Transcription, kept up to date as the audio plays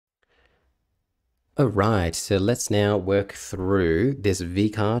All right, so let's now work through this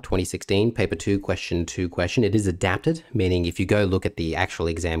VCAA 2016 paper 2 question 2 question. It is adapted, meaning if you go look at the actual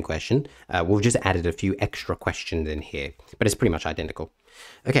exam question, we've just added a few extra questions in here, but it's pretty much identical.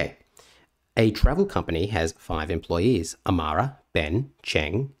 Okay, a travel company has 5 employees: Amara, Ben,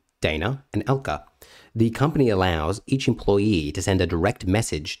 Cheng, Dana, and Elka. The company allows each employee to send a direct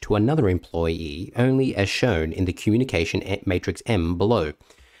message to another employee only as shown in the communication matrix M below.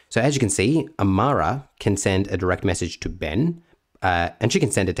 So as you can see, Amara can send a direct message to Ben, and she can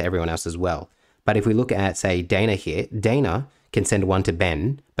send it to everyone else as well. But if we look at, say, Dana here, Dana can send one to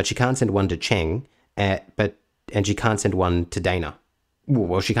Ben, but she can't send one to Cheng, and she can't send one to Dana.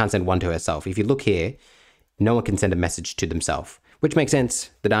 Well, she can't send one to herself. If you look here, no one can send a message to themselves, which makes sense.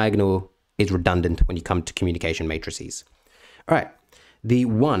 The diagonal is redundant when you come to communication matrices. All right. The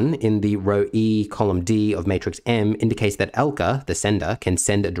 1 in the row E, column D of matrix M indicates that Elka, the sender, can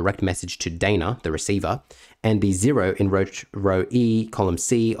send a direct message to Dana, the receiver, and the 0 in row E, column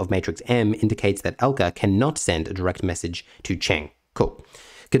C of matrix M indicates that Elka cannot send a direct message to Cheng. Cool.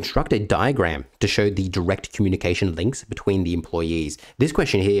 Construct a diagram to show the direct communication links between the employees. This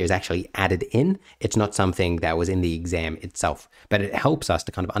question here is actually added in. It's not something that was in the exam itself, but it helps us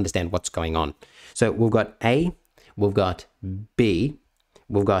to kind of understand what's going on. So we've got A, we've got B,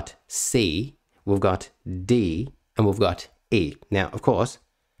 we've got C, we've got D, and we've got E. Now, of course,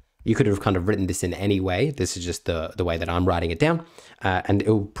 you could have kind of written this in any way. This is just the way that I'm writing it down, and it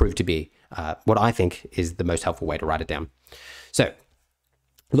will prove to be what I think is the most helpful way to write it down. So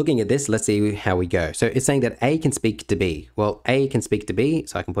looking at this, let's see how we go. So it's saying that A can speak to B. Well, A can speak to B,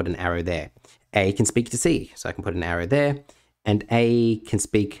 so I can put an arrow there. A can speak to C, so I can put an arrow there. And A can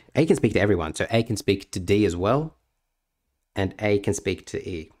speak to everyone. So A can speak to D as well. And A can speak to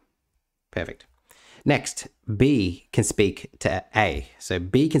E. Perfect. Next, B can speak to A. So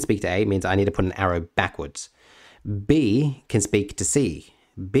B can speak to A means I need to put an arrow backwards. B can speak to C.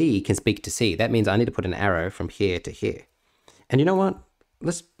 B can speak to C. That means I need to put an arrow from here to here. And you know what?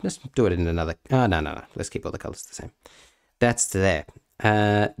 Let's do it in another. No. Let's keep all the colors the same. That's there.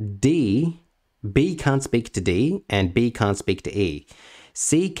 B can't speak to D, and B can't speak to E.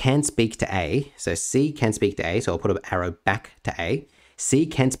 C can speak to A, so C can speak to A, so I'll put an arrow back to A. C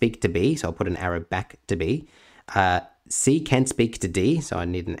can speak to B, so I'll put an arrow back to B. C can speak to D, so I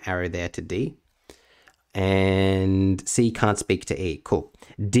need an arrow there to D. And C can't speak to E. Cool.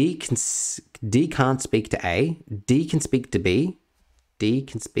 D can't speak to A. D can speak to B. D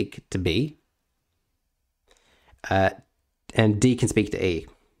can speak to B. And D can speak to E.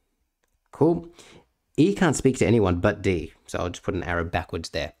 Cool. E can't speak to anyone but D, so I'll just put an arrow backwards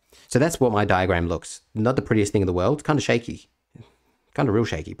there. So that's what my diagram looks. Not the prettiest thing in the world, kind of shaky. Kind of real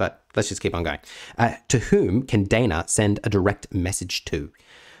shaky, but let's just keep on going. To whom can Dana send a direct message to?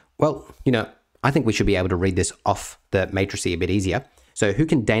 Well, I think we should be able to read this off the matrix a bit easier. So who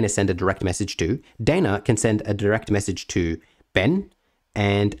can Dana send a direct message to? Dana can send a direct message to Ben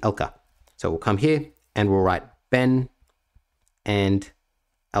and Elka. So we'll come here and we'll write Ben and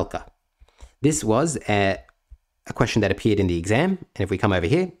Elka. This was a question that appeared in the exam. And if we come over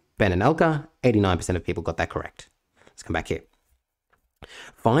here, Ben and Elka, 89% of people got that correct. Let's come back here.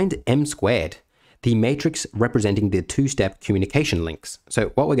 Find M squared, the matrix representing the two-step communication links. So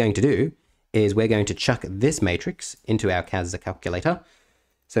what we're going to do is we're going to chuck this matrix into our CAS calculator.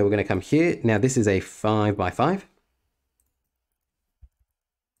 So we're going to come here. Now this is a 5 by 5.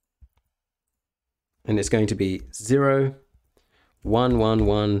 And it's going to be 0, 1, 1,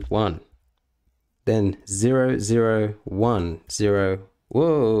 1, 1. Then 0, 0, 1, 0.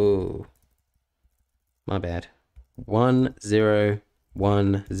 Whoa. My bad. 1, 0,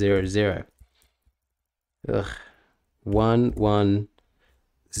 1, 0, 0. Ugh. 1, 1,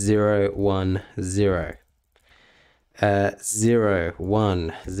 0, 1, 0. 0,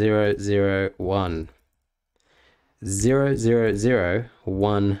 1, 0, 0, 1. 0, 0, 0,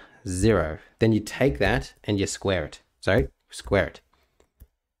 1, 0. Then you take that and you square it. Sorry, square it.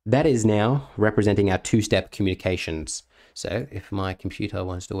 That is now representing our two-step communications. So if my computer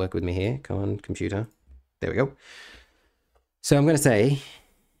wants to work with me here, come on, computer. There we go. So I'm going to say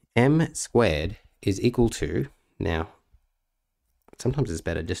M squared is equal to, now, sometimes it's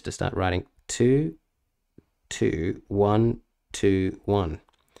better just to start writing 2, 2, 1, 2, 1.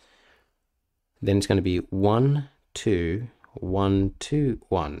 Then it's going to be 1, 2, 1, 2,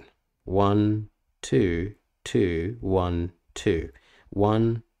 1. 1, 2, 2, 1, 2.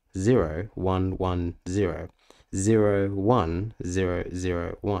 1, 0, 1, 1, 0. 0, 1, 0,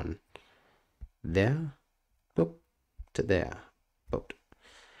 0, 1. There, boop, to there, boop.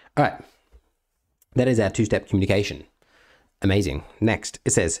 All right, that is our two-step communication. Amazing. Next,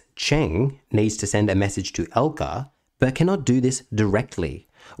 it says, Cheng needs to send a message to Elka, but cannot do this directly.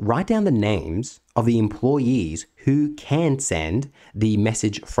 Write down the names of the employees who can send the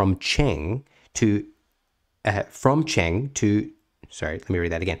message from Cheng to, sorry, let me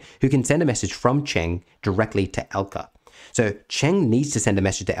read that again. Who can send a message from Cheng directly to Elka. So Cheng needs to send a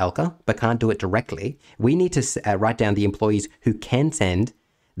message to Elka, but can't do it directly. We need to write down the employees who can send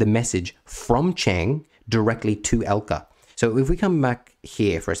the message from Cheng directly to Elka. So if we come back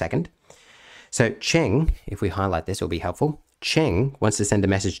here for a second, so Cheng, if we highlight this, it'll be helpful. Cheng wants to send a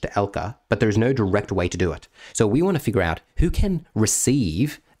message to Elka, but there's no direct way to do it. So we want to figure out who can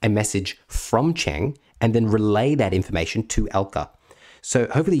receive a message from Cheng and then relay that information to Elka. So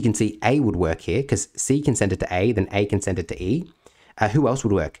hopefully you can see A would work here because C can send it to A, then A can send it to E. Who else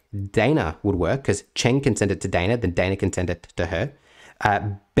would work? Dana would work because Cheng can send it to Dana, then Dana can send it to her.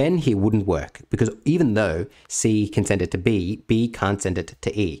 Ben here wouldn't work because even though C can send it to B, B can't send it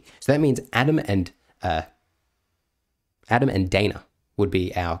to E. So that means Adam and Dana would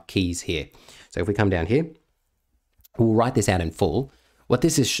be our keys here. So if we come down here, we'll write this out in full. What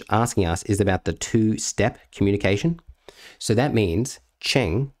this is asking us is about the two-step communication. So that means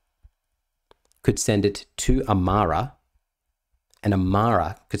Cheng could send it to Amara, and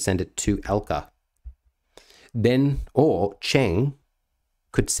Amara could send it to Elka. Then, or Cheng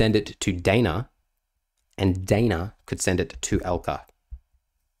could send it to Dana, and Dana could send it to Elka.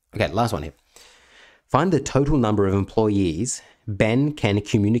 Okay, last one here. Find the total number of employees Ben can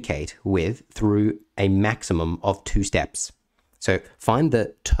communicate with through a maximum of 2 steps. So find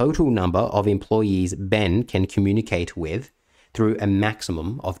the total number of employees Ben can communicate with through a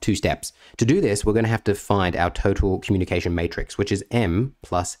maximum of 2 steps. To do this, we're going to have to find our total communication matrix, which is M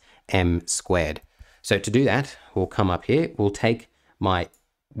plus M squared. So to do that, we'll come up here. We'll take my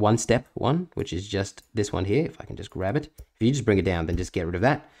one-step one, which is just this one here. If I can just grab it. If you just bring it down, then just get rid of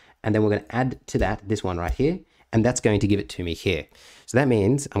that. And then we're going to add to that this one right here. And that's going to give it to me here. So that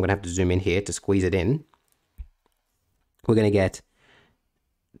means I'm going to have to zoom in here to squeeze it in. We're going to get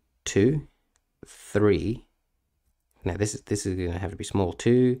 2, 3. Now this is going to have to be small.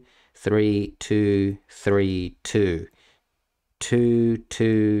 2, 3, 2, 3, 2. 2,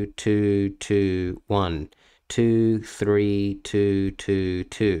 2, 2, 2, 1. 2, 3, 2, 2,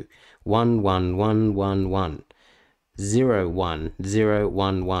 2. 1, 1, 1, 1, 1. 0, 1, 0,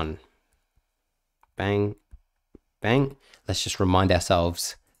 1, 1. Bang, bang. Let's just remind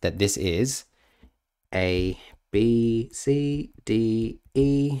ourselves that this is A, B, C, D,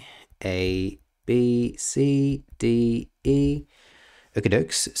 E, A, B, C, D, E. Okie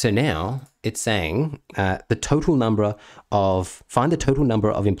dokes. So now it's saying find the total number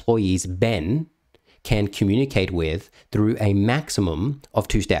of employees Ben can communicate with through a maximum of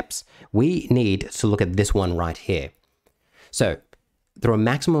 2 steps. We need to look at this one right here. So through a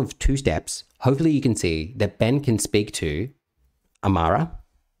maximum of 2 steps, hopefully you can see that Ben can speak to Amara,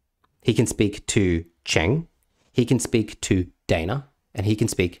 he can speak to Cheng, he can speak to Dana, and he can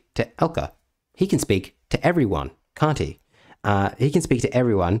speak to Elka. He can speak to everyone, can't he? He can speak to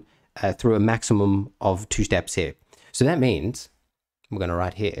everyone through a maximum of 2 steps here. So that means, we're going to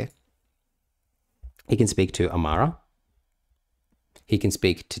write here, he can speak to Amara, he can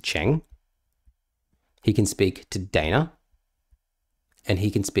speak to Cheng, he can speak to Dana, and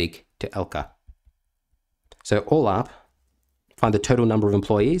he can speak to Elka. So all up, find the total number of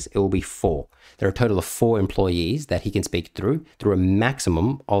employees, it will be 4. There are a total of 4 employees that he can speak through a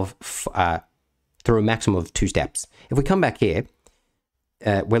maximum of 2 steps. If we come back here,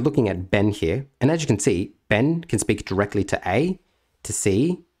 we're looking at Ben here, and as you can see, Ben can speak directly to A, to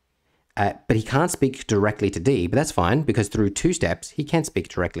C, but he can't speak directly to D, but that's fine because through 2 steps, he can speak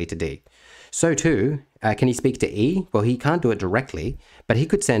directly to D. So too, can he speak to E? Well, he can't do it directly, but he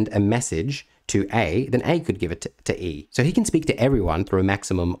could send a message to A, then A could give it to E. So he can speak to everyone through a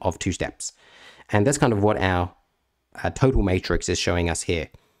maximum of 2 steps. And that's kind of what our total matrix is showing us here.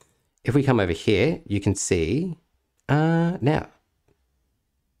 If we come over here, you can see, now,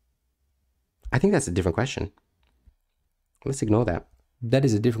 I think that's a different question. Let's ignore that. That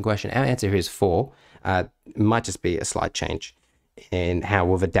is a different question. Our answer here is 4. It might just be a slight change in how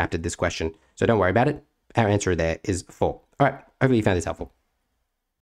we've adapted this question. So don't worry about it. Our answer there is 4. All right, hopefully you found this helpful.